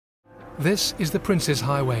This is the Prince's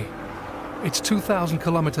Highway. Its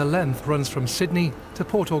 2,000-kilometre length runs from Sydney to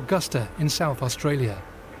Port Augusta in South Australia.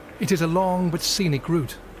 It is a long but scenic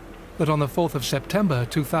route that on the 4th of September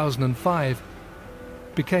 2005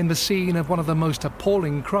 became the scene of one of the most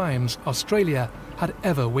appalling crimes Australia had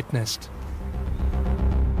ever witnessed.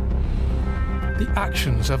 The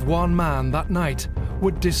actions of one man that night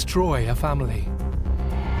would destroy a family.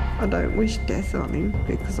 I don't wish death on him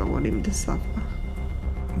because I want him to suffer.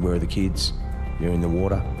 Where are the kids? They're in the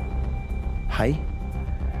water. Hey?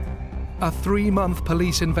 A 3-month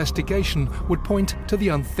police investigation would point to the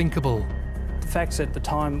unthinkable. The facts at the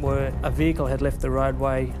time were a vehicle had left the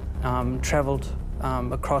roadway, travelled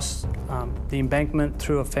across the embankment,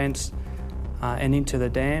 through a fence and into the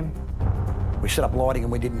dam. We set up lighting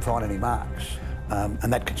and we didn't find any marks,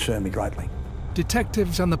 and that concerned me greatly.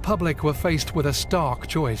 Detectives and the public were faced with a stark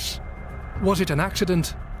choice. Was it an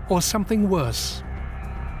accident or something worse?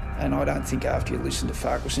 And I don't think after you listen to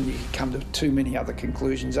Farquharson you can come to too many other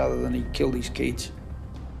conclusions other than he killed his kids.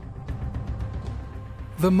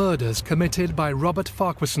 The murders committed by Robert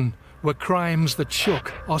Farquharson were crimes that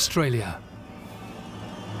shook Australia.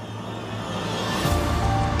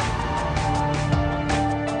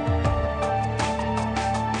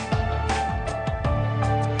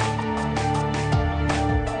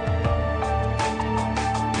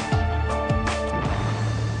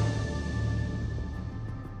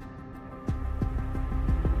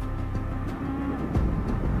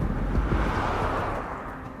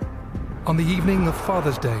 On the evening of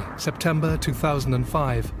Father's Day, September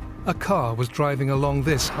 2005, a car was driving along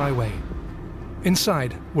this highway.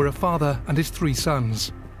 Inside were a father and his 3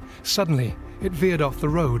 sons. Suddenly, it veered off the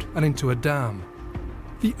road and into a dam.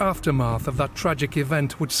 The aftermath of that tragic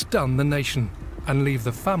event would stun the nation and leave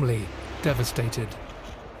the family devastated.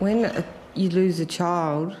 When you lose a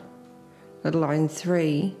child, let alone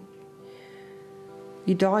 3,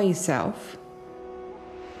 you die yourself.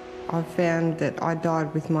 I found that I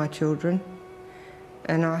died with my children,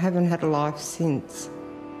 and I haven't had a life since.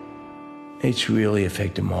 It's really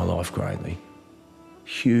affected my life greatly,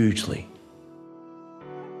 hugely.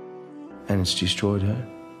 And it's destroyed her,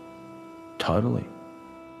 totally.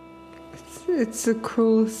 It's the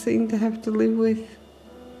cruelest thing to have to live with,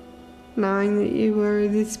 knowing that you were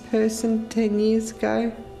this person 10 years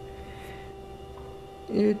ago.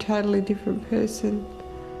 You're a totally different person.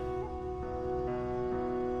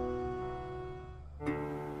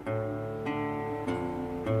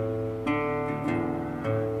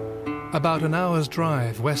 About an hour's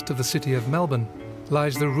drive west of the city of Melbourne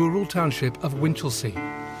lies the rural township of Winchelsea.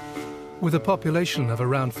 With a population of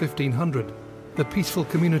around 1,500, the peaceful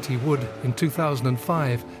community would, in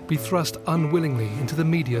 2005, be thrust unwillingly into the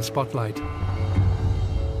media spotlight.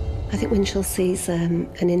 I think Winchelsea's an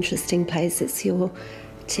interesting place. It's your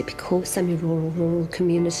typical semi-rural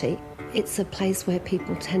community. It's a place where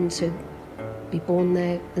people tend to be born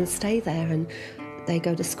there and stay there, and they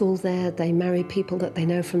go to school there, they marry people that they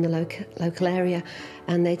know from the local area,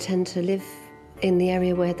 and they tend to live in the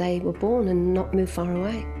area where they were born and not move far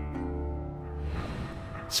away.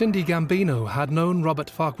 Cindy Gambino had known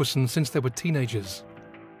Robert Farquharson since they were teenagers.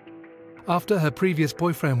 After her previous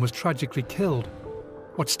boyfriend was tragically killed,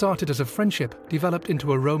 what started as a friendship developed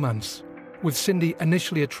into a romance, with Cindy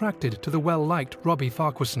initially attracted to the well-liked Robbie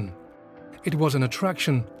Farquharson. It was an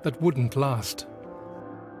attraction that wouldn't last.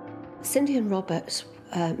 Cindy and Robert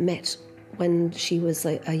met when she was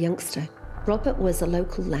a youngster. Robert was a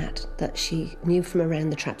local lad that she knew from around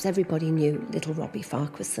the traps. Everybody knew little Robbie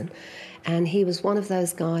Farquharson, and he was one of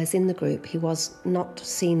those guys in the group. He was not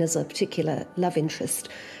seen as a particular love interest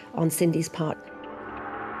on Cindy's part.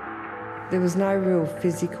 There was no real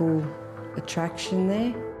physical attraction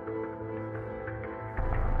there,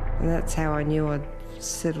 and that's how I knew I'd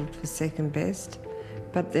settled for second best.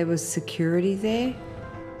 But there was security there.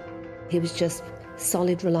 He was just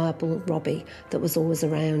solid, reliable Robbie that was always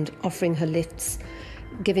around, offering her lifts,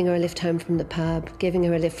 giving her a lift home from the pub, giving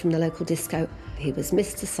her a lift from the local disco. He was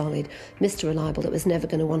Mr. Solid, Mr. Reliable that was never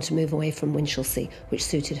going to want to move away from Winchelsea, which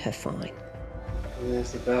suited her fine. And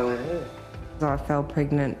there's the belly there. I fell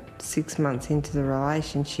pregnant 6 months into the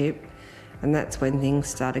relationship, and that's when things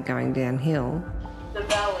started going downhill. The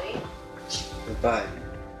belly. The baby.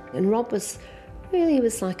 And Rob was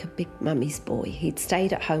like a big mummy's boy. He'd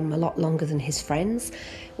stayed at home a lot longer than his friends.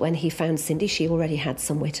 When he found Cindy, she already had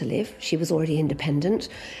somewhere to live. She was already independent.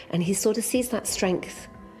 And he sort of sees that strength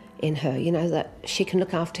in her, you know, that she can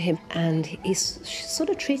look after him. And he sort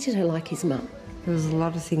of treated her like his mum. There was a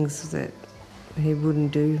lot of things that he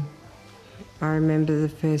wouldn't do. I remember the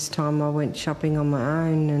first time I went shopping on my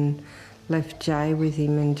own and left Jay with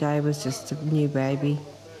him, and Jay was just a new baby.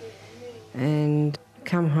 and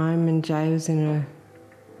come home and Jay was in a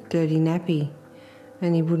dirty nappy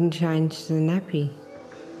and he wouldn't change the nappy.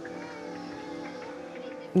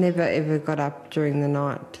 Never ever got up during the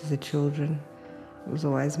night to the children. It was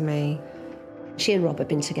always me. She and Rob had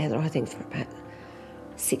been together, I think, for about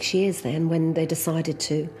 6 years then, when they decided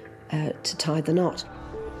to tie the knot.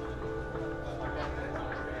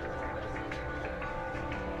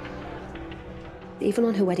 Even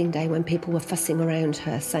on her wedding day, when people were fussing around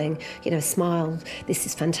her, saying, you know, smile, this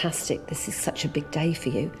is fantastic, this is such a big day for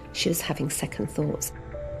you, she was having second thoughts.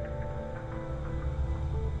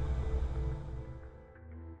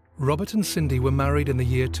 Robert and Cindy were married in the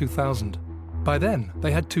year 2000. By then,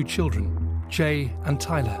 they had 2 children, Jay and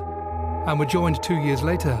Tyler, and were joined 2 years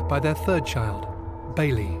later by their 3rd child,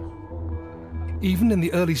 Bailey. Even in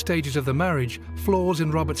the early stages of the marriage, flaws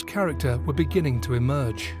in Robert's character were beginning to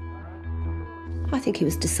emerge. I think he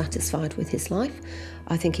was dissatisfied with his life.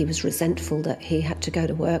 I think he was resentful that he had to go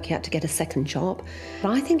to work, he had to get a second job.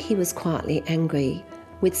 But I think he was quietly angry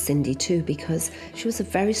with Cindy too, because she was a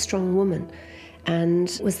very strong woman, and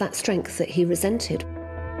it was that strength that he resented.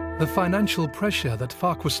 The financial pressure that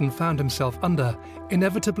Farquharson found himself under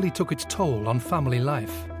inevitably took its toll on family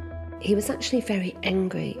life. He was actually very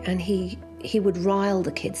angry, and he would rile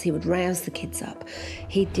the kids, he would rouse the kids up.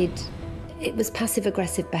 It was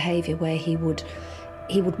passive-aggressive behaviour where he would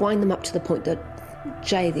wind them up to the point that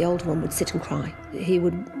Jay, the older one, would sit and cry. He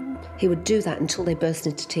would do that until they burst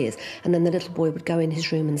into tears, and then the little boy would go in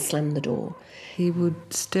his room and slam the door. He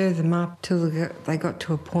would stir them up till they got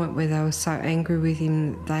to a point where they were so angry with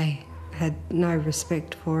him that they had no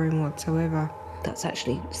respect for him whatsoever. That's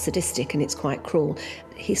actually sadistic and it's quite cruel.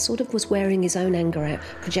 He sort of was wearing his own anger out,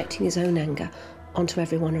 projecting his own anger onto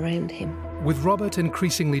everyone around him. With Robert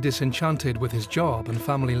increasingly disenchanted with his job and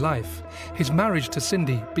family life, his marriage to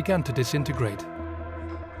Cindy began to disintegrate.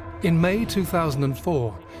 In May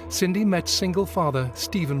 2004, Cindy met single father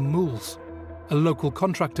Stephen Mools, a local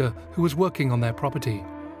contractor who was working on their property.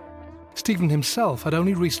 Stephen himself had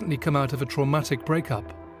only recently come out of a traumatic breakup,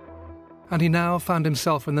 and he now found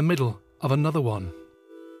himself in the middle of another one.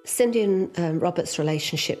 Cindy and Robert's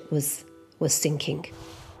relationship was sinking.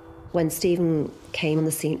 When Stephen came on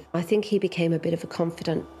the scene, I think he became a bit of a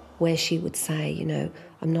confidant, where she would say, you know,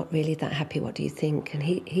 I'm not really that happy, what do you think? And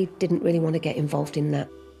he didn't really want to get involved in that.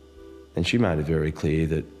 And she made it very clear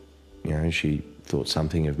that, you know, she thought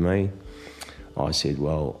something of me. I said,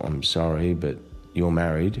 well, I'm sorry, but you're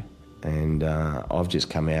married, and I've just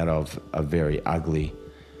come out of a very ugly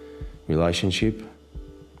relationship.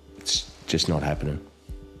 It's just not happening.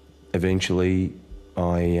 Eventually,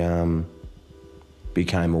 I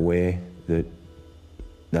became aware that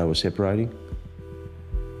they were separating.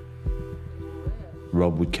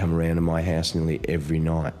 Rob would come around to my house nearly every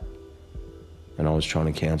night, and I was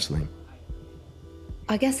trying to counsel him.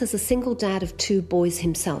 I guess as a single dad of 2 boys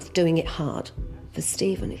himself, doing it hard for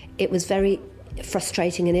Stephen, it was very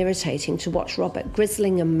frustrating and irritating to watch Robert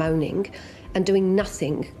grizzling and moaning and doing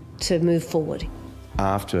nothing to move forward.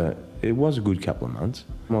 After, it was a good couple of months,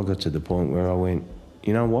 I got to the point where I went,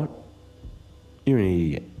 you know what? You're an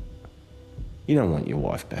idiot. You don't want your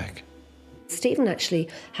wife back. Stephen actually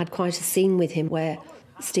had quite a scene with him where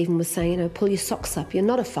Stephen was saying, you know, pull your socks up. You're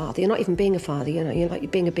not a father. You're not even being a father. You know, you're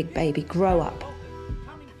being a big baby. Grow up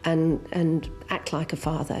and act like a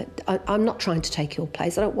father. I'm not trying to take your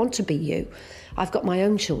place. I don't want to be you. I've got my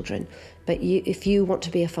own children. But if you want to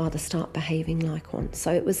be a father, start behaving like one.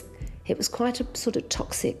 So it was quite a sort of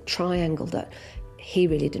toxic triangle that he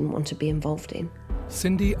really didn't want to be involved in.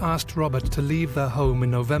 Cindy asked Robert to leave their home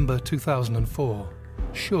in November 2004,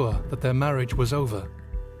 sure that their marriage was over.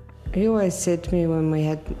 He always said to me when we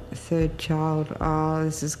had a 3rd child, oh,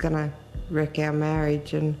 this is going to wreck our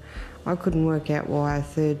marriage, and I couldn't work out why a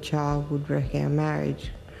 3rd child would wreck our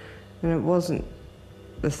marriage. And it wasn't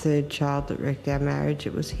the 3rd child that wrecked our marriage,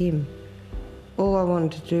 it was him. All I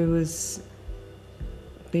wanted to do was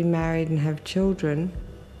be married and have children,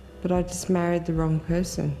 but I just married the wrong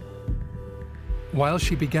person. While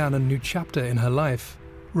she began a new chapter in her life,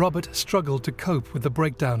 Robert struggled to cope with the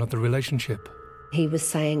breakdown of the relationship. He was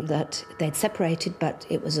saying that they'd separated, but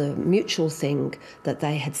it was a mutual thing, that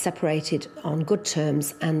they had separated on good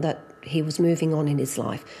terms and that he was moving on in his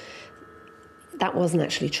life. That wasn't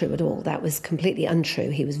actually true at all. That was completely untrue.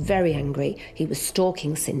 He was very angry. He was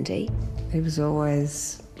stalking Cindy. He was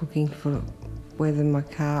always looking for where my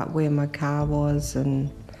car was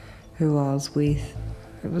and who I was with.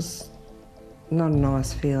 It was not a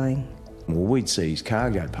nice feeling. Well, we'd see his car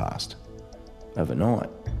go past overnight,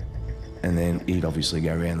 and then he'd obviously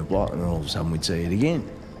go around the block, and then all of a sudden we'd see it again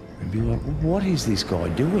and be like, what is this guy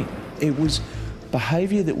doing? It was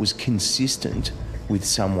behaviour that was consistent with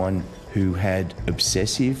someone who had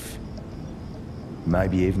obsessive,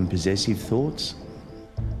 maybe even possessive thoughts.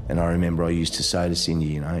 And I remember I used to say to Cindy,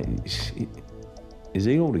 you know, is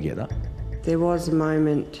he all together? There was a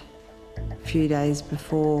moment a few days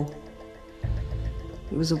before.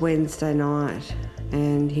 It was a Wednesday night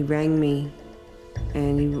and he rang me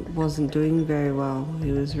and he wasn't doing very well.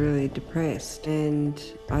 He was really depressed. And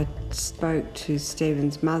I spoke to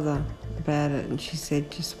Stephen's mother about it and she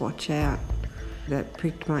said, just watch out. That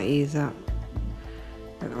pricked my ears up.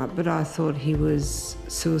 But I thought he was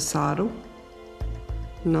suicidal,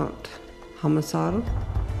 not homicidal.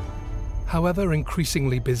 However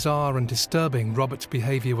increasingly bizarre and disturbing Robert's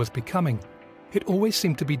behaviour was becoming, it always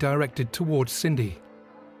seemed to be directed towards Cindy.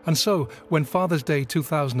 And so, when Father's Day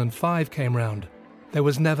 2005 came round, there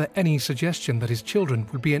was never any suggestion that his children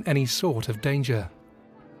would be in any sort of danger.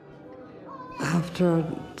 After I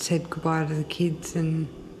said goodbye to the kids and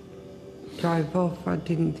drove off, I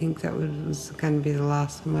didn't think that was going to be the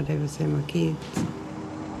last time I'd ever see my kids.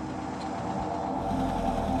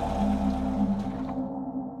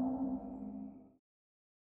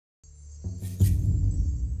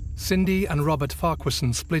 Cindy and Robert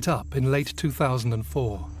Farquharson split up in late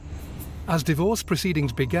 2004. As divorce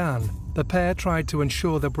proceedings began, the pair tried to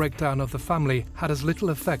ensure the breakdown of the family had as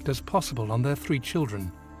little effect as possible on their 3 children,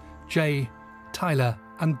 Jay, Tyler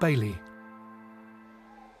and Bailey.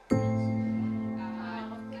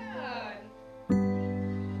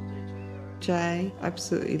 Jay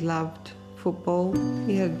absolutely loved football.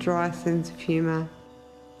 He had a dry sense of humour.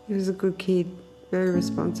 He was a good kid, very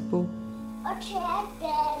responsible.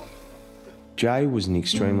 Jay was an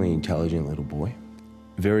extremely intelligent little boy,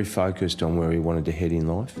 very focused on where he wanted to head in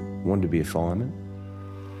life, wanted to be a fireman.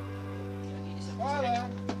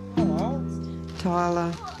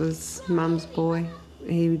 Tyler was Mum's boy.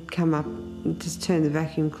 He would come up and just turn the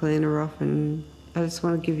vacuum cleaner off and, I just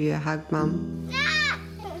want to give you a hug, Mum.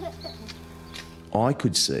 I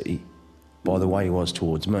could see, by the way he was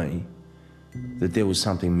towards me, that there was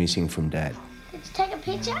something missing from Dad. Did you take a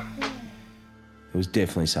picture? There was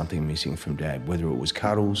definitely something missing from Dad, whether it was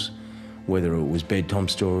cuddles, whether it was bedtime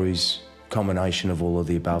stories, combination of all of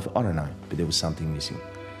the above, I don't know, but there was something missing.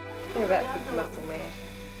 What about the muscle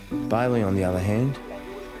man? Bailey, on the other hand,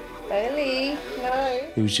 Bailey,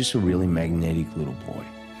 no. he was just a really magnetic little boy.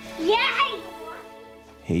 Yay!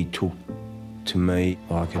 He took to me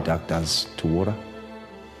like a duck does to water.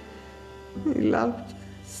 He loved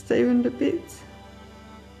Stephen to bits.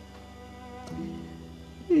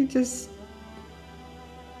 He just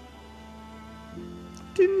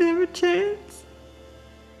didn't have a chance.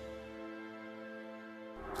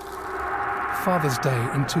 Father's Day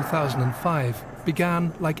in 2005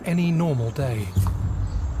 began like any normal day.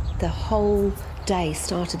 The whole day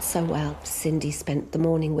started so well. Cindy spent the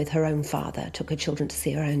morning with her own father, took her children to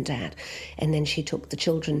see her own dad, and then she took the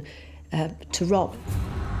children to Rob.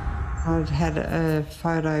 I'd had a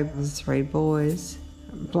photo of the 3 boys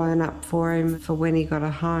blown up for him for when he got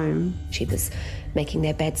home. She was making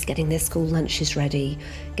their beds, getting their school lunches ready,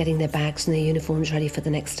 getting their bags and their uniforms ready for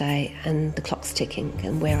the next day, and the clock's ticking,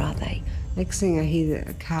 and where are they? Next thing I hear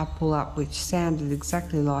a car pull up which sounded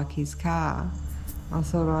exactly like his car. I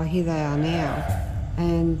thought, oh, here they are now.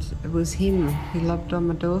 And it was him. He lobbed on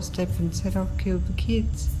my doorstep and said, I've killed the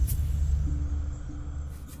kids.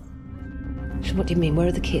 So what do you mean, where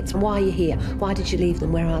are the kids? Why are you here? Why did you leave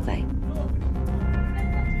them? Where are they?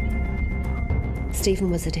 Stephen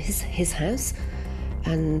was at his house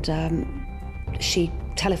and she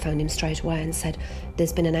telephoned him straight away and said,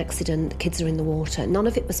 there's been an accident, the kids are in the water. None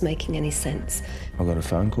of it was making any sense. I got a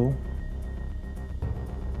phone call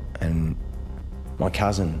and my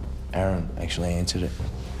cousin, Aaron, actually answered it.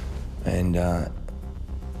 And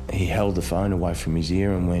he held the phone away from his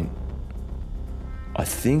ear and went, I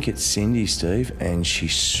think it's Cindy, Steve, and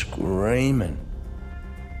she's screaming.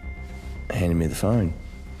 Handed me the phone.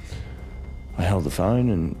 I held the phone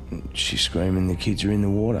and she's screaming, the kids are in the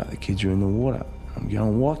water, the kids are in the water. I'm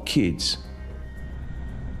going, what kids?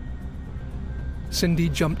 Cindy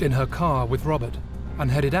jumped in her car with Robert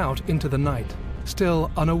and headed out into the night,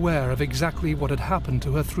 still unaware of exactly what had happened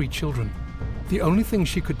to her 3 children. The only thing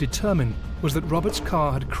she could determine was that Robert's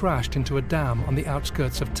car had crashed into a dam on the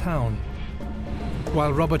outskirts of town.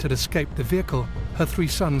 While Robert had escaped the vehicle, her 3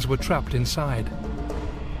 sons were trapped inside.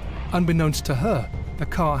 Unbeknownst to her, the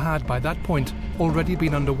car had, by that point, already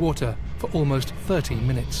been underwater for almost 30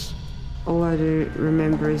 minutes. All I do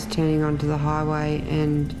remember is turning onto the highway,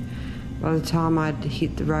 and by the time I'd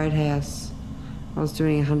hit the roadhouse, I was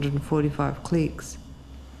doing 145 clicks.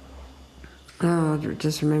 Oh, I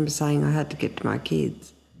just remember saying I had to get to my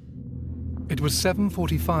kids. It was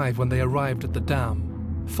 7:45 when they arrived at the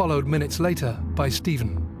dam, followed minutes later by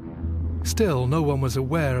Stephen. Still, no one was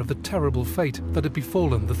aware of the terrible fate that had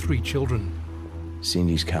befallen the 3 children.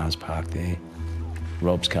 Cindy's car's parked there.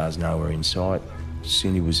 Rob's car's nowhere in sight.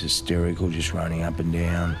 Cindy was hysterical, just running up and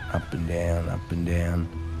down, up and down, up and down.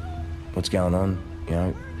 What's going on? You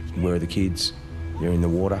know, where are the kids? They're in the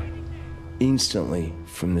water. Instantly,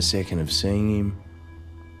 from the second of seeing him,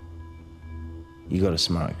 "You got to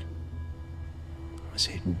smoke." I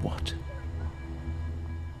said, "What?"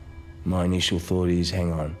 My initial thought is,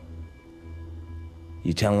 hang on.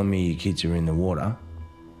 You're telling me your kids are in the water?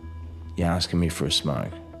 You're asking me for a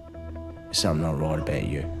smoke? There's something not right about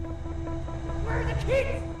you. Where are the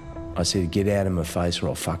kids? I said, "Get out of my face or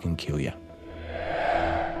I'll fucking kill you."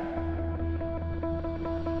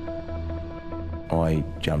 I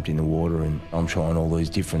jumped in the water and I'm trying all these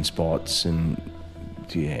different spots and,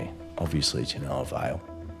 yeah, obviously to no avail.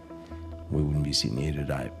 We wouldn't be sitting here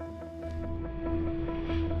today.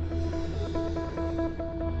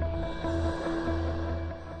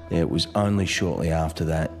 Yeah, it was only shortly after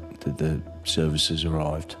that that the services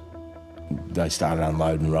arrived. They started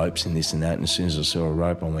unloading ropes and this and that, and as soon as I saw a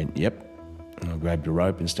rope, I went, "Yep." And I grabbed a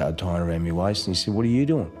rope and started tying around my waist, and he said, "What are you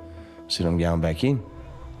doing?" I said, "I'm going back in.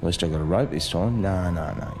 At least I got a rope this time." No, you're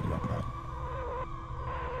not, mate.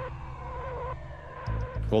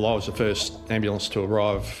 Well, I was the first ambulance to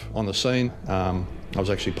arrive on the scene. I was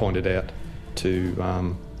actually pointed out to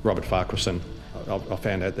Robert Farquharson. I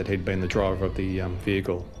found out that he'd been the driver of the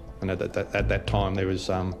vehicle, and at that time there was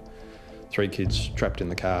 3 kids trapped in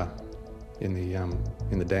the car in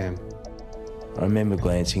the dam. I remember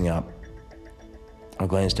glancing up. I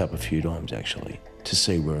glanced up a few times actually to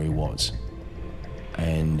see where he was,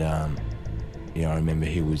 and yeah, I remember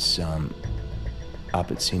he was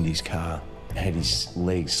up at Cindy's car. Had his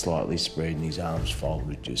legs slightly spread and his arms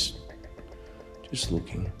folded, just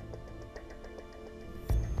looking.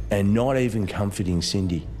 And not even comforting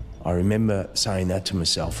Cindy. I remember saying that to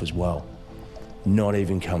myself as well. Not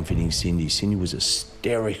even comforting Cindy. Cindy was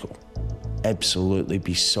hysterical, absolutely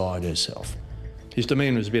beside herself. His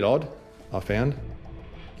demeanour was a bit odd, I found.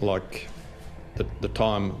 Like the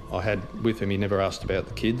time I had with him, he never asked about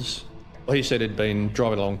the kids. He said he'd been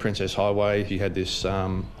driving along Princess Highway. He had this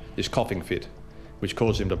coughing fit, which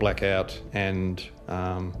caused him to black out and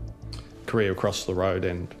career across the road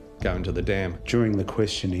and go into the dam. During the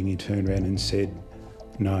questioning, he turned around and said,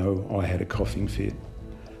 "No, I had a coughing fit."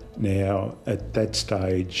 Now, at that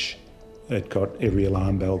stage, it got every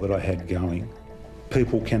alarm bell that I had going.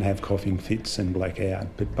 People can have coughing fits and black out,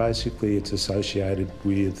 but basically it's associated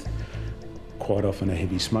with quite often a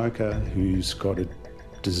heavy smoker who's got a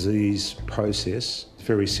disease process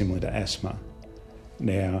very similar to asthma.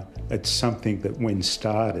 Now, it's something that when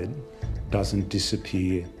started doesn't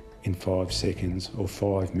disappear in 5 seconds or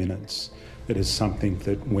 5 minutes. It is something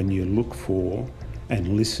that when you look for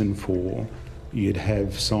and listen for, you'd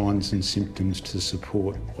have signs and symptoms to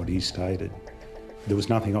support what he stated. There was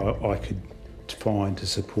nothing I could find to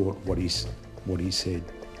support what he said.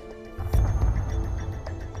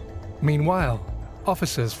 Meanwhile,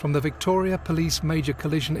 officers from the Victoria Police Major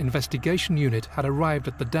Collision Investigation Unit had arrived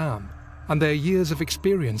at the dam, and their years of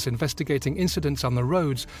experience investigating incidents on the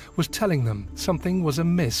roads was telling them something was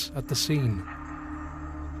amiss at the scene.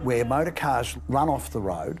 Where motor cars run off the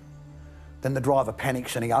road, then the driver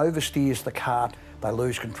panics and he oversteers the car, they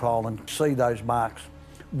lose control and see those marks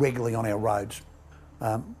regularly on our roads.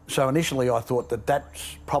 So initially I thought that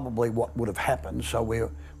that's probably what would have happened, so we're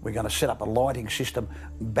going to set up a lighting system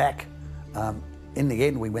back. In the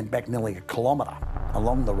end, we went back nearly 1 kilometre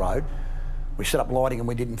along the road. We set up lighting and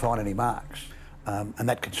we didn't find any marks, and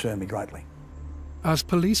that concerned me greatly. As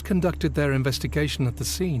police conducted their investigation at the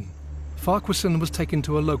scene, Farquharson was taken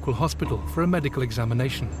to a local hospital for a medical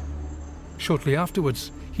examination. Shortly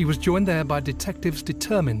afterwards, he was joined there by detectives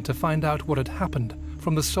determined to find out what had happened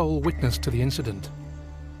from the sole witness to the incident.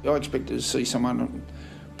 I expected to see someone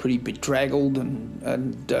pretty bedraggled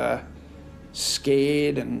and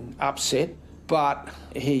scared and upset, but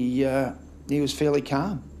he was fairly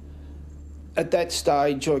calm. At that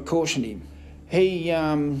stage, I cautioned him. He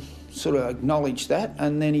sort of acknowledged that,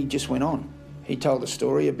 and then he just went on. He told a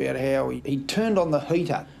story about how he turned on the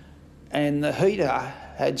heater, and the heater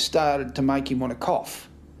had started to make him want to cough.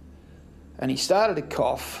 And he started to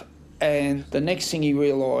cough, and the next thing he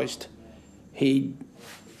realised, he'd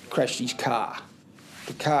crashed his car.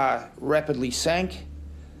 The car rapidly sank.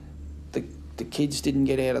 The kids didn't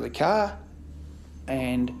get out of the car,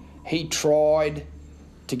 and he tried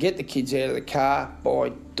to get the kids out of the car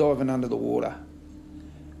by diving under the water.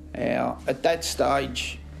 Now, at that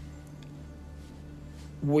stage,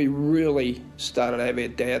 we really started to have our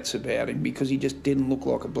doubts about him because he just didn't look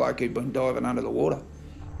like a bloke who'd been diving under the water.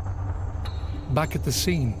 Back at the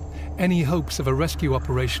scene, any hopes of a rescue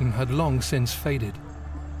operation had long since faded.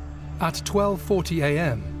 At 12:40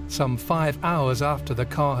 a.m, some 5 hours after the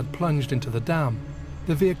car had plunged into the dam,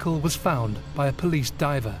 the vehicle was found by a police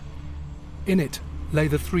diver. In it lay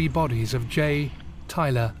the 3 bodies of Jay,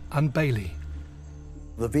 Tyler and Bailey.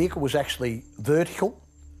 The vehicle was actually vertical,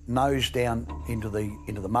 nose down into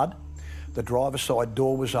the mud. The driver's side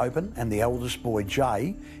door was open and the eldest boy,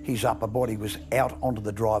 Jay, his upper body was out onto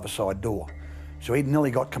the driver's side door. So he'd nearly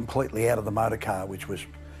got completely out of the motor car, which was,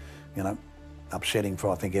 you know, upsetting for,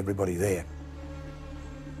 I think, everybody there.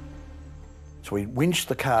 So we winched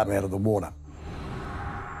the car out of the water.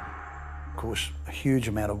 Of course, a huge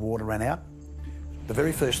amount of water ran out. The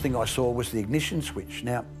very first thing I saw was the ignition switch.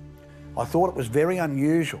 Now, I thought it was very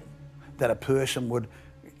unusual that a person would,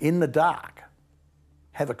 in the dark,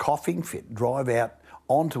 have a coughing fit, drive out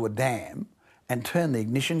onto a dam and turn the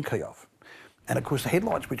ignition key off. And of course the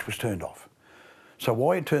headlight switch was turned off. So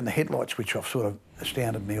why he turned the headlight switch off sort of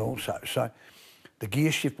astounded me also. So the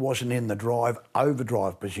gear shift wasn't in the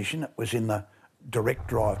overdrive position, it was in the direct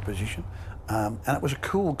drive position. And it was a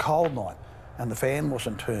cool, cold night and the fan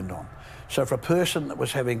wasn't turned on. So for a person that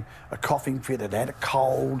was having a coughing fit, had a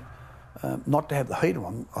cold, not to have the heater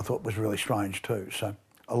on, I thought was really strange too. So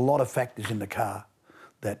a lot of factors in the car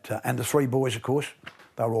that, and the 3 boys, of course,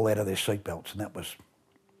 they were all out of their seatbelts, and that was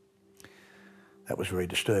very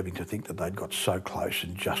disturbing to think that they'd got so close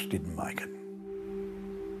and just didn't make it.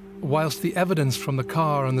 Whilst the evidence from the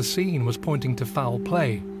car and the scene was pointing to foul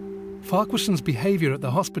play, Farquharson's behaviour at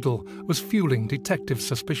the hospital was fueling detective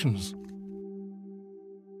suspicions.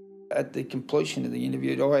 At the completion of the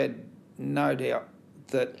interview, I had no doubt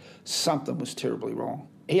that something was terribly wrong.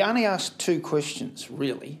 He only asked 2 questions,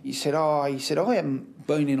 really. He said, I haven't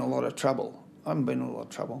been in a lot of trouble. I haven't been in a lot of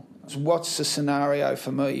trouble. So what's the scenario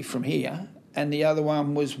for me from here? And the other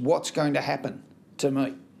one was, what's going to happen to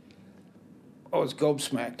me? I was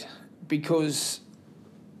gobsmacked because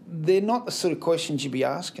they're not the sort of questions you'd be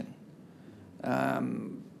asking.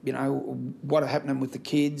 You know, what are happening with the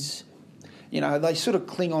kids? You know, they sort of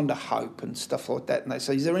cling on to hope and stuff like that, and they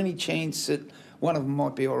say, is there any chance that one of them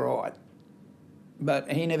might be all right?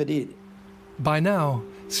 But he never did. By now,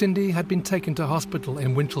 Cindy had been taken to hospital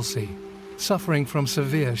in Winchelsea, suffering from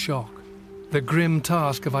severe shock. The grim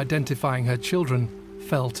task of identifying her children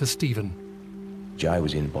fell to Stephen. Jay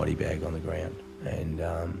was in a body bag on the ground, and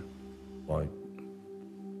I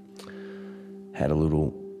had a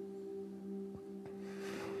little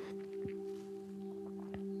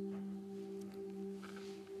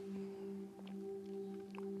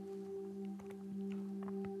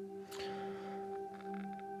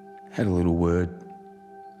word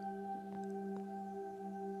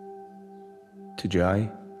to Jay.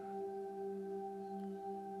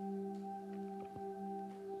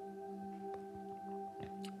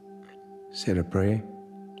 Said a prayer.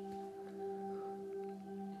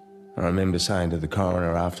 I remember saying to the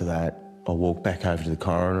coroner after that, I walked back over to the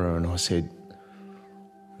coroner and I said,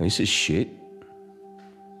 this is shit.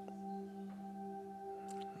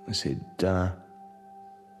 I said,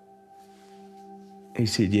 he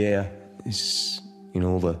said, yeah, this, in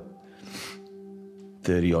all the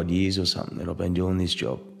 30-odd years or something that I've been doing this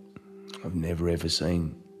job, I've never ever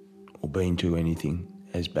seen or been to anything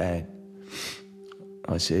as bad.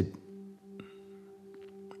 I said,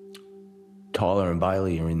 Tyler and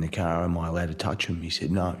Bailey are in the car, am I allowed to touch them? He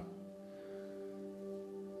said, no.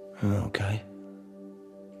 Oh, okay.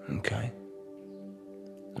 Okay.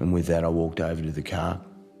 And with that, I walked over to the car.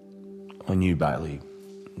 I knew Bailey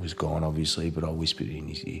was gone, obviously, but I whispered in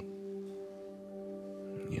his ear,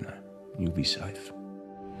 you know, you'll be safe.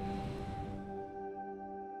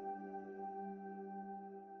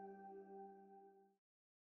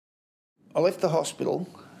 I left the hospital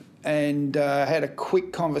and had a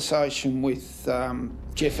quick conversation with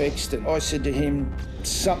Jeff Exton. I said to him,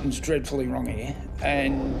 something's dreadfully wrong here.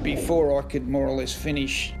 And before I could more or less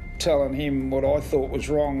finish telling him what I thought was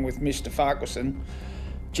wrong with Mr. Farquharson,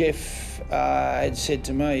 Jeff had said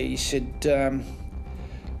to me, he said,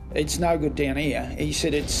 it's no good down here. He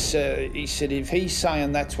said, he said, if he's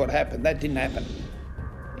saying that's what happened, that didn't happen.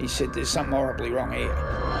 He said, there's something horribly wrong here.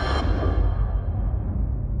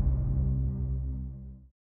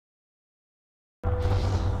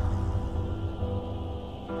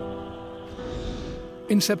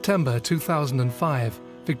 In September 2005,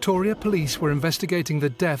 Victoria Police were investigating the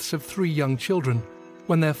deaths of 3 young children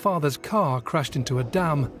when their father's car crashed into a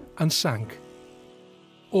dam and sank.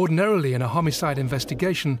 Ordinarily, in a homicide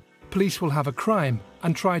investigation, police will have a crime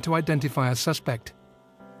and try to identify a suspect.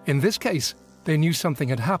 In this case, they knew something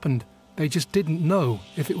had happened, they just didn't know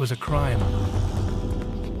if it was a crime.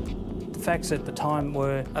 The facts at the time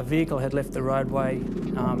were a vehicle had left the roadway,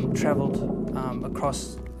 travelled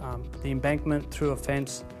across the embankment, through a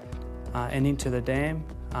fence and into the dam.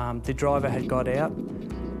 The driver had got out,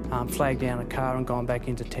 flagged down a car and gone back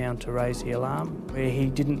into town to raise the alarm, where he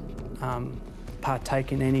didn't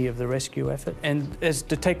partake in any of the rescue effort. And as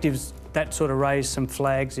detectives, that sort of raised some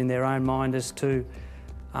flags in their own mind as to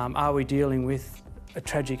are we dealing with a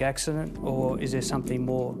tragic accident, or is there something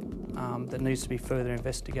more that needs to be further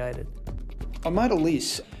investigated? I made a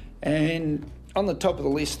list, and on the top of the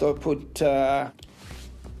list I put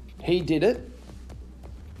he did it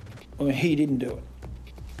or he didn't do it.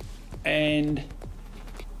 And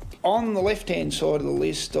on the left-hand side of the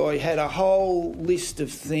list I had a whole list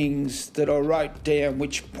of things that I wrote down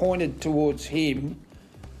which pointed towards him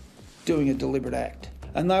doing a deliberate act.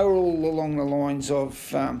 And they were all along the lines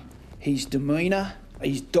of his demeanour,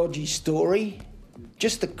 his dodgy story.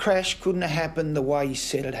 Just the crash couldn't have happened the way he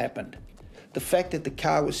said it happened. The fact that the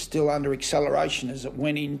car was still under acceleration as it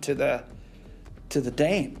went into the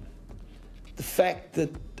dam. The fact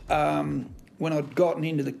that when I'd gotten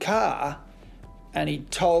into the car and he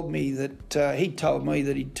told me that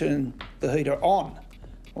he'd turned the heater on.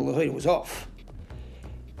 Well, the heater was off.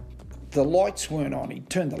 The lights weren't on, he'd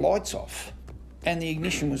turned the lights off and the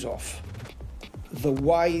ignition was off. The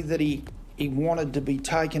way that he wanted to be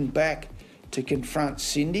taken back to confront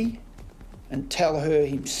Cindy and tell her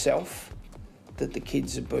himself that the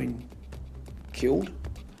kids had been killed.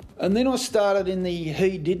 And then I started in the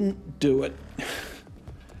he didn't do it.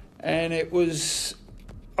 And I was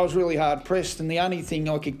really hard pressed, and the only thing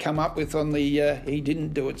I could come up with on the he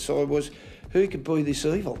didn't do it side was, who could be this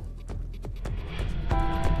evil?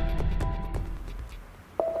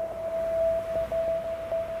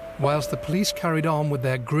 Whilst the police carried on with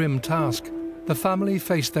their grim task, the family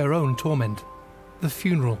faced their own torment, the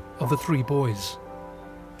funeral of the 3 boys.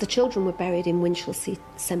 The children were buried in Winchelsea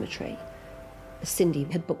Cemetery. Cindy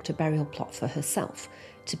had booked a burial plot for herself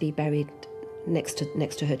to be buried next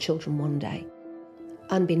to her children one day.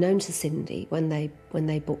 Unbeknown to Cindy, when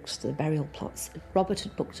they booked the burial plots, Robert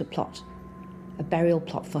had booked a burial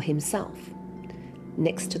plot for himself,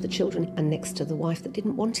 next to the children and next to the wife that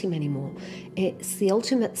didn't want him anymore. It's the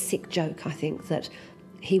ultimate sick joke, I think, that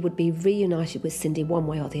he would be reunited with Cindy one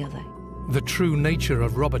way or the other. The true nature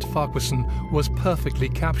of Robert Farquharson was perfectly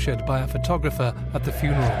captured by a photographer at the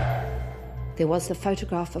funeral. There was a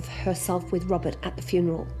photograph of herself with Robert at the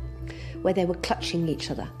funeral, where they were clutching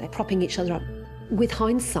each other, they're propping each other up. With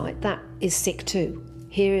hindsight, that is sick too.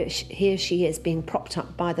 Here she is being propped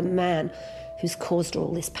up by the man who's caused her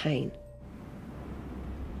all this pain.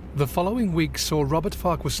 The following week saw Robert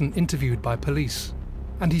Farquharson interviewed by police,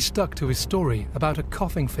 and he stuck to his story about a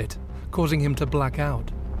coughing fit causing him to black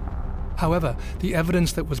out. However, the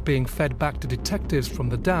evidence that was being fed back to detectives from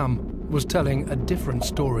the dam was telling a different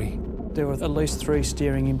story. There were at least 3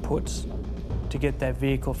 steering inputs to get that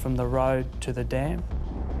vehicle from the road to the dam.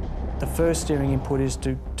 The first steering input is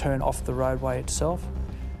to turn off the roadway itself.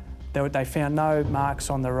 They found no marks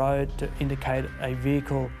on the road to indicate a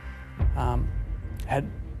vehicle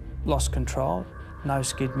had lost control, no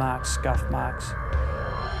skid marks, scuff marks.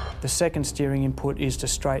 The second steering input is to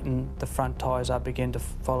straighten the front tyres up again to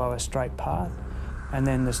follow a straight path. And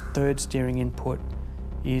then the third steering input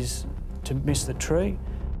is to miss the tree.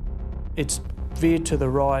 It's veered to the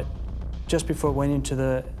right just before it went into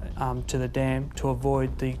the to the dam to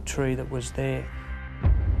avoid the tree that was there.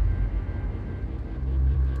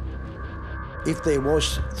 If there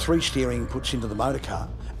was 3 steering inputs into the motor car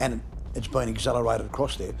and it's been accelerated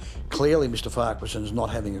across there, clearly Mr Farquharson's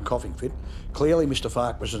not having a coughing fit, clearly Mr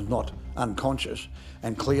Farquharson's not unconscious,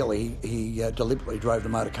 and clearly he deliberately drove the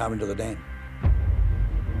motor car into the dam.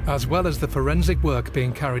 As well as the forensic work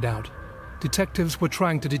being carried out, detectives were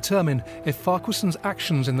trying to determine if Farquharson's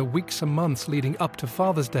actions in the weeks and months leading up to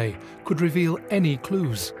Father's Day could reveal any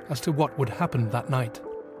clues as to what would happen that night.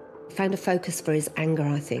 Found a focus for his anger,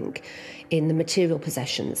 I think, in the material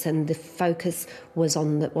possessions, and the focus was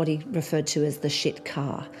on what he referred to as the shit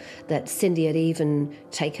car, that Cindy had even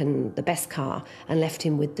taken the best car and left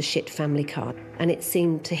him with the shit family car. And it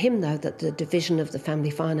seemed to him, though, that the division of the family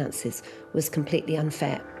finances was completely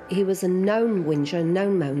unfair. He was a known whinger, a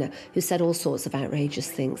known moaner, who said all sorts of outrageous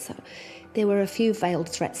things. So there were a few veiled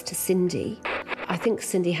threats to Cindy. I think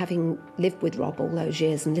Cindy, having lived with Rob all those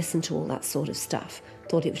years and listened to all that sort of stuff,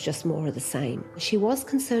 thought it was just more of the same. She was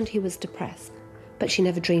concerned he was depressed, but she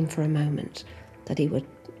never dreamed for a moment that he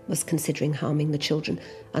was considering harming the children.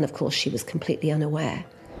 And of course, she was completely unaware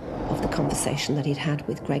of the conversation that he'd had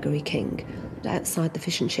with Gregory King outside the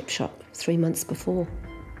fish and chip shop 3 months before.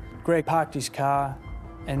 Greg parked his car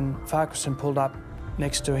and Farquharson pulled up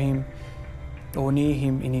next to him or near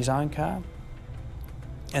him in his own car,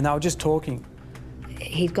 and they were just talking.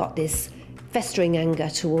 He'd got this festering anger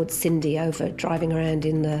towards Cindy over driving around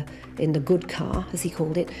in the good car, as he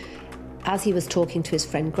called it. As he was talking to his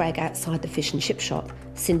friend Greg outside the fish and chip shop,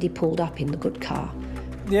 Cindy pulled up in the good car.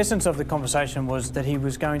 The essence of the conversation was that he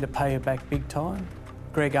was going to pay her back big time.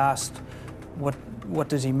 Greg asked, what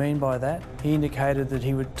does he mean by that? He indicated that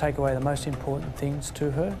he would take away the most important things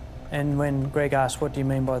to her. And when Greg asked, what do you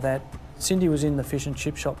mean by that? Cindy was in the fish and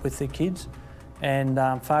chip shop with the kids, and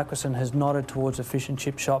Farquharson has nodded towards the fish and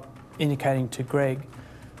chip shop, indicating to Greg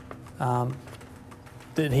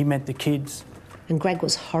that he meant the kids. And Greg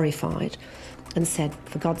was horrified and said,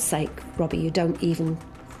 for God's sake, Robbie, you don't even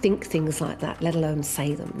think things like that, let alone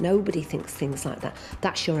say them. Nobody thinks things like that.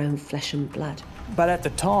 That's your own flesh and blood. But at the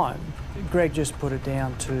time, Greg just put it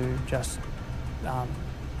down to just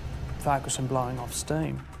Farquharson blowing off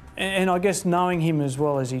steam. And I guess knowing him as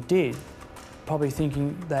well as he did, probably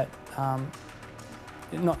thinking that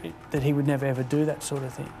that he would never ever do that sort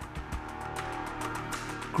of thing.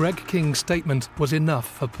 Greg King's statement was enough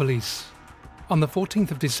for police. On the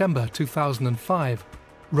 14th of December 2005,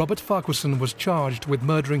 Robert Farquharson was charged with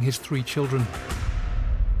murdering his 3 children.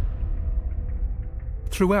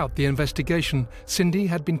 Throughout the investigation, Cindy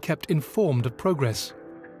had been kept informed of progress.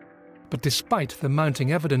 But despite the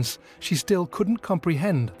mounting evidence, she still couldn't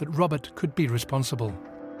comprehend that Robert could be responsible.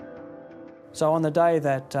 So on the day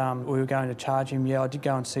that we were going to charge him, I did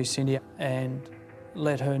go and see Cindy and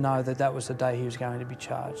let her know that that was the day he was going to be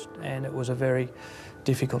charged. And it was a very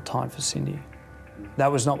difficult time for Cindy.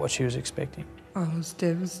 That was not what she was expecting. I was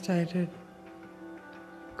devastated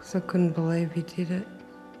because I couldn't believe he did it.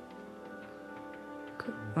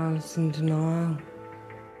 I was in denial.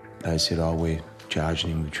 They said, oh, we're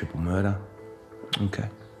charging him with triple murder. Okay,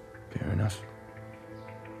 fair enough.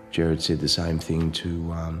 Jared said the same thing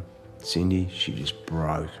to Cindy. She just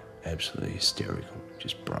broke, absolutely hysterical,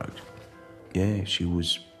 just broke. Yeah, she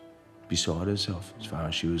was beside herself as far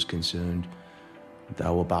as she was concerned. They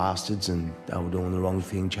were bastards and they were doing the wrong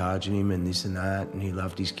thing, charging him and this and that, and he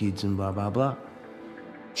loved his kids and blah, blah, blah.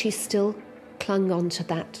 She still clung on to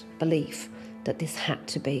that belief that this had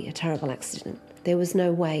to be a terrible accident. There was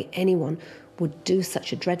no way anyone would do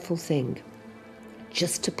such a dreadful thing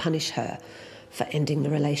just to punish her for ending the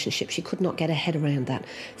relationship. She could not get her head around that.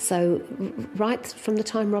 So right from the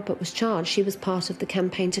time Robert was charged, she was part of the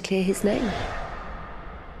campaign to clear his name.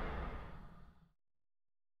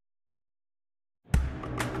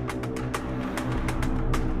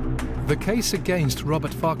 The case against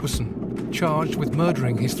Robert Farquharson, charged with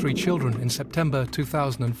murdering his 3 children in September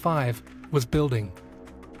 2005, was building.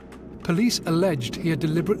 Police alleged he had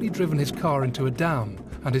deliberately driven his car into a dam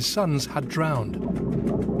and his sons had drowned.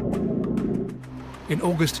 In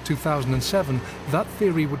August 2007, that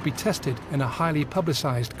theory would be tested in a highly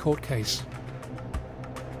publicised court case.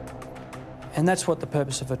 And that's what the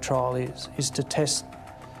purpose of a trial is to test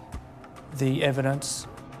the evidence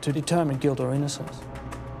to determine guilt or innocence.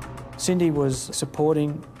 Cindy was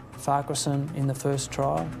supporting Farquharson in the first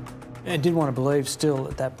trial and didn't want to believe still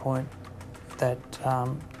at that point that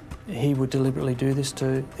he would deliberately do this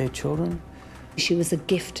to their children. She was a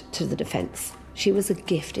gift to the defence. She was a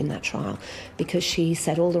gift in that trial because she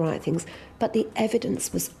said all the right things, but the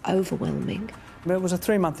evidence was overwhelming. It was a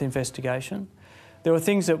 3-month investigation. There were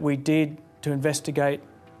things that we did to investigate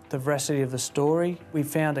the veracity of the story. We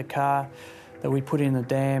found a car that we put in the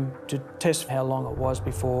dam to test how long it was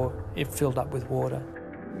before it filled up with water.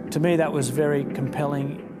 To me, that was very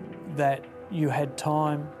compelling, that you had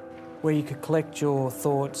time where you could collect your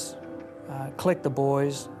thoughts, collect the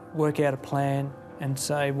boys, work out a plan and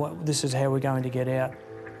say, well, this is how we're going to get out.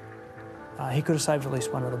 He could have saved at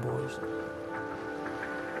least one of the boys.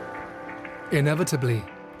 Inevitably,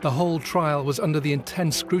 the whole trial was under the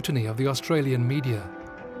intense scrutiny of the Australian media,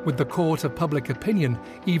 with the court of public opinion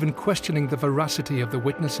even questioning the veracity of the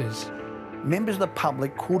witnesses. Members of the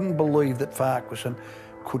public couldn't believe that Farquharson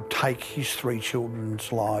could take his 3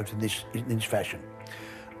 children's lives in this fashion.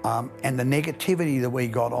 And the negativity that we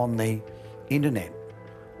got on the internet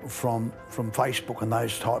from Facebook and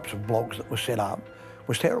those types of blogs that were set up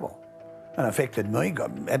was terrible. And affected me,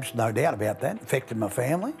 got no doubt about that, affected my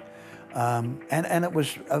family. And it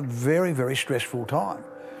was a very, very stressful time.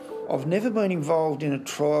 I've never been involved in a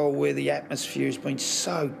trial where the atmosphere has been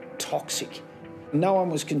so toxic. No one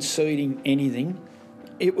was conceding anything.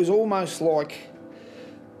 It was almost like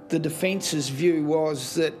the defence's view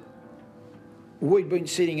was that We'd been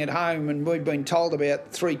sitting at home and we'd been told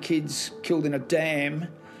about 3 kids killed in a dam,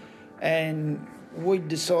 and we'd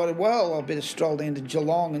decided, well, I'd better stroll down to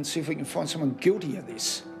Geelong and see if we can find someone guilty of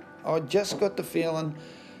this. I just got the feeling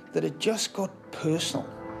that it just got personal.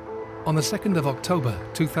 On the 2nd of October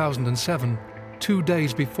 2007, 2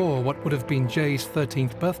 days before what would have been Jay's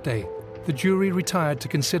 13th birthday, the jury retired to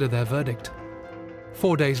consider their verdict.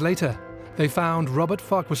 4 days later, they found Robert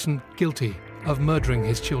Farquharson guilty of murdering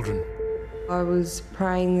his children. I was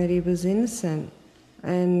praying that he was innocent,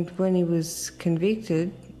 and when he was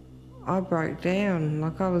convicted, I broke down,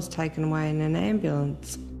 like I was taken away in an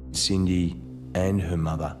ambulance. Cindy and her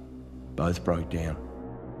mother both broke down.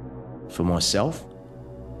 For myself,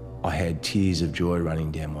 I had tears of joy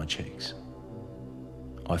running down my cheeks.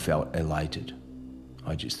 I felt elated.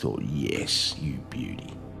 I just thought, yes, you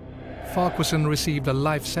beauty. Farquharson received a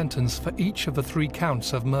life sentence for each of the 3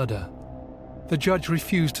 counts of murder. The judge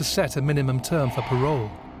refused to set a minimum term for parole.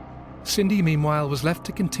 Cindy, meanwhile, was left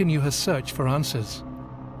to continue her search for answers.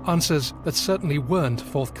 Answers that certainly weren't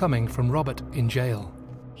forthcoming from Robert in jail.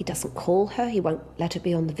 He doesn't call her, he won't let her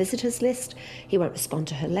be on the visitors list, he won't respond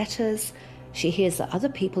to her letters. She hears that other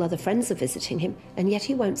people, other friends are visiting him, and yet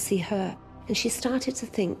he won't see her. And she started to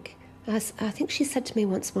think, I think she said to me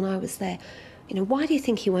once when I was there, you know, why do you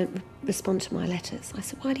think he won't respond to my letters? I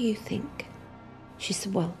said, why do you think? She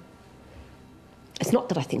said, well, it's not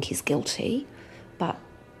that I think he's guilty, but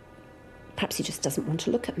perhaps he just doesn't want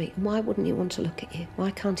to look at me. And why wouldn't he want to look at you?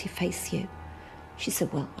 Why can't he face you? She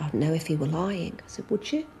said, well, I'd know if he were lying. I said,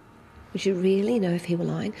 would you? Would you really know if he were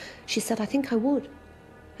lying? She said, I think I would.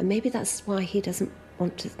 And maybe that's why he doesn't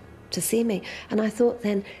want to see me. And I thought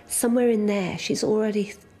then, somewhere in there,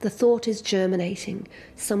 the thought is germinating,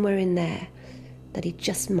 somewhere in there, that he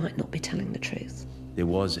just might not be telling the truth. There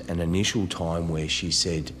was an initial time where she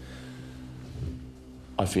said,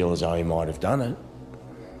 I feel as though he might have done it.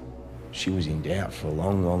 She was in doubt for a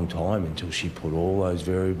long, long time until she put all those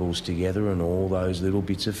variables together and all those little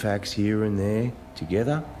bits of facts here and there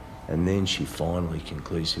together. And then she finally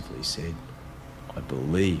conclusively said, I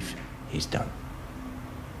believe he's done.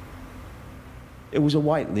 It was a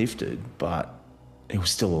weight lifted, but it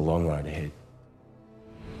was still a long road ahead.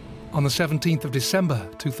 On the 17th of December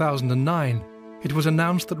 2009, it was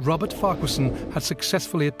announced that Robert Farquharson had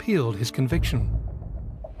successfully appealed his conviction.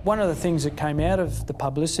 One of the things that came out of the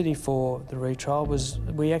publicity for the retrial was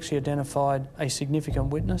we actually identified a significant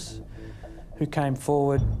witness who came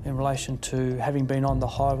forward in relation to having been on the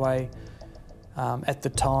highway at the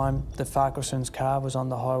time the Farquharson's car was on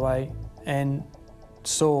the highway and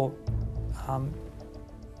saw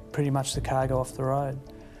pretty much the car go off the road.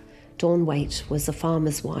 Dawn Waite was a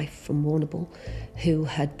farmer's wife from Warrnambool who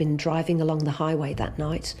had been driving along the highway that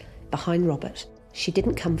night behind Robert. She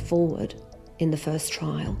didn't come forward in the first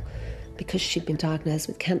trial because she'd been diagnosed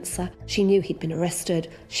with cancer. She knew he'd been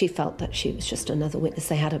arrested. She felt that she was just another witness.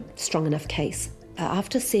 They had a strong enough case.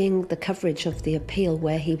 After seeing the coverage of the appeal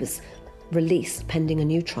where he was released pending a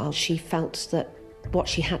new trial, she felt that what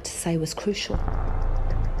she had to say was crucial.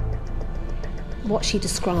 What she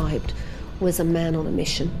described was a man on a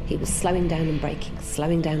mission. He was slowing down and braking,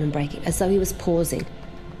 as though he was pausing.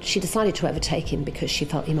 She decided to overtake him because she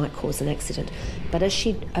felt he might cause an accident. But as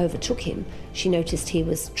she overtook him, she noticed he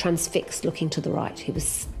was transfixed, looking to the right. He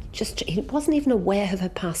wasn't even aware of her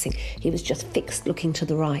passing. He was just fixed, looking to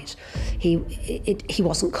the right. He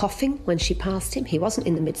wasn't coughing when she passed him. He wasn't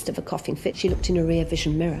in the midst of a coughing fit. She looked in a rear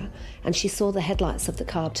vision mirror and she saw the headlights of the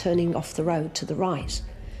car turning off the road to the right.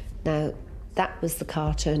 Now, that was the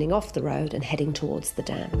car turning off the road and heading towards the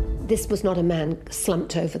dam. This was not a man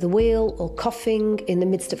slumped over the wheel or coughing in the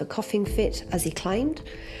midst of a coughing fit, as he claimed.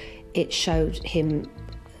 It showed him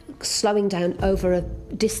slowing down over a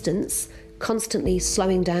distance, constantly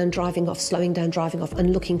slowing down, driving off,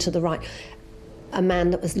 and looking to the right. A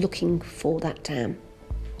man that was looking for that dam.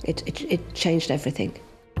 It changed everything.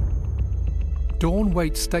 Dawn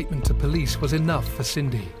Waite's statement to police was enough for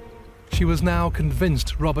Cindy. She was now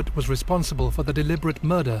convinced Robert was responsible for the deliberate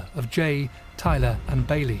murder of Jay, Tyler and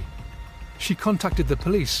Bailey. She contacted the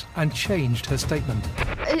police and changed her statement.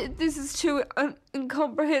 This is too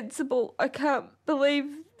incomprehensible. I can't believe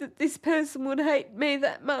that this person would hate me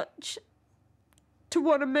that much to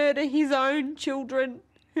want to murder his own children,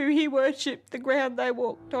 who he worshipped, the ground they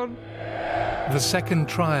walked on. The second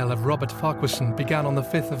trial of Robert Farquharson began on the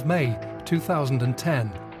 5th of May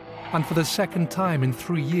 2010. And for the second time in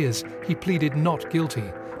 3 years, he pleaded not guilty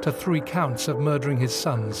to 3 counts of murdering his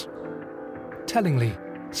sons. Tellingly,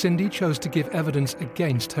 Cindy chose to give evidence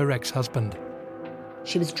against her ex-husband.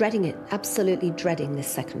 She was dreading it, absolutely dreading this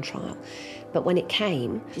second trial. But when it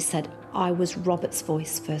came, she said, I was Robert's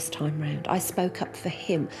voice first time round. I spoke up for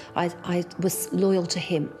him. I was loyal to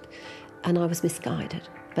him, and I was misguided.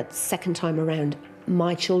 But second time around,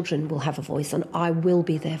 my children will have a voice, and I will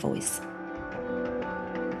be their voice.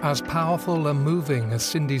 As powerful and moving as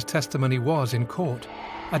Cindy's testimony was in court,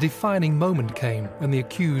 a defining moment came when the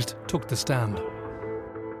accused took the stand.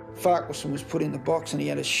 Farquharson was put in the box and he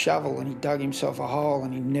had a shovel and he dug himself a hole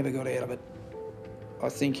and he never got out of it. I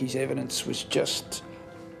think his evidence was just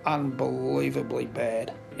unbelievably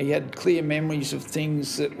bad. He had clear memories of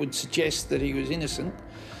things that would suggest that he was innocent,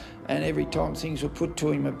 and every time things were put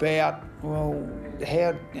to him about, well,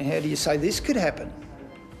 how do you say this could happen?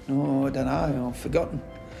 Oh, I don't know, I've forgotten.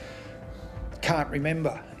 Can't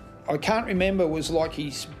remember. I can't remember was like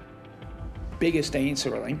his biggest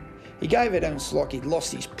answer, I think. He gave evidence like he'd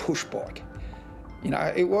lost his push bike. You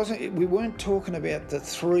know, we weren't talking about the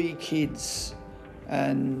 3 kids,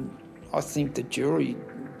 and I think the jury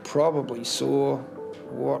probably saw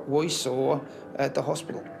what we saw at the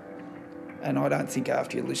hospital. And I don't think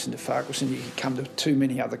after you listen to Farquharson you can come to too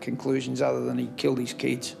many other conclusions other than he killed his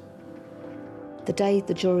kids. The day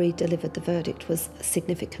the jury delivered the verdict was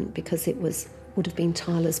significant because it would have been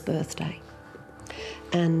Tyler's birthday.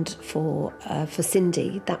 And for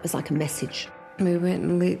Cindy, that was like a message. We went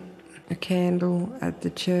and lit a candle at the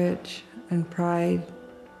church and prayed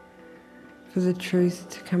for the truth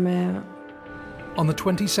to come out. On the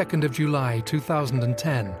 22nd of July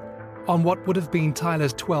 2010, on what would have been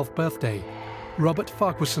Tyler's 12th birthday, Robert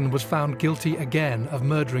Farquharson was found guilty again of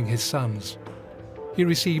murdering his sons. He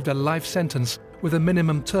received a life sentence with a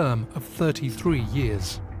minimum term of 33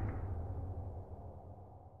 years.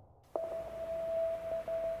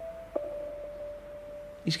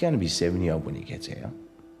 He's going to be 70-odd when he gets out,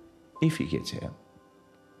 if he gets out.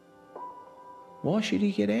 Why should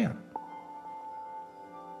he get out?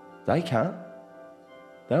 They can't.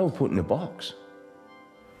 They were put in a box.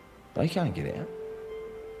 They can't get out,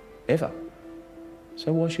 ever.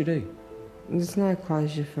 So why should he? There's no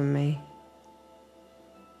closure for me.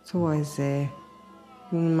 It's always there.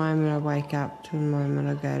 From the moment I wake up to the moment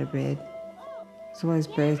I go to bed. There's always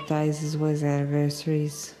birthdays, there's always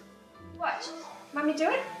anniversaries. What? Mummy do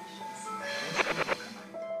it?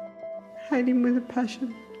 Hate him with a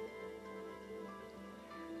passion.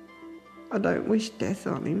 I don't wish death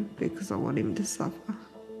on him because I want him to suffer.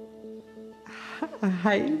 I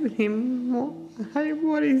hate him more. I hate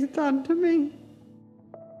what he's done to me.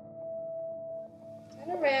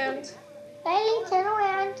 Turn around. Bailey, turn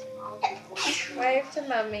around. Wave to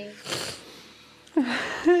Mummy. I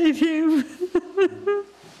hate him.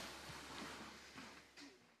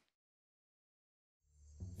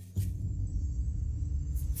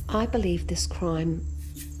 I believe this crime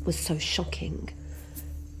was so shocking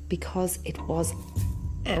because it was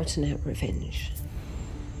out-and-out revenge.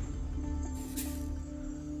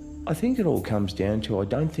 I think it all comes down to I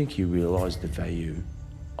don't think you realise the value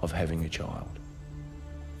of having a child.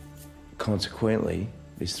 Consequently,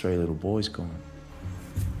 there's 3 little boys gone.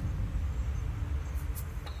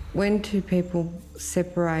 When 2 people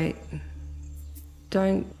separate,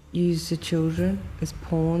 don't use the children as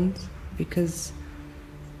pawns, because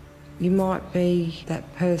you might be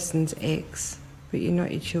that person's ex, but you're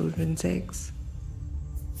not your children's ex.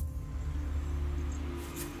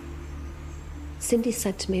 Cindy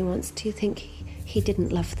said to me once, do you think he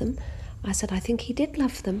didn't love them? I said, I think he did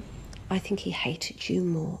love them. I think he hated you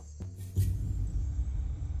more.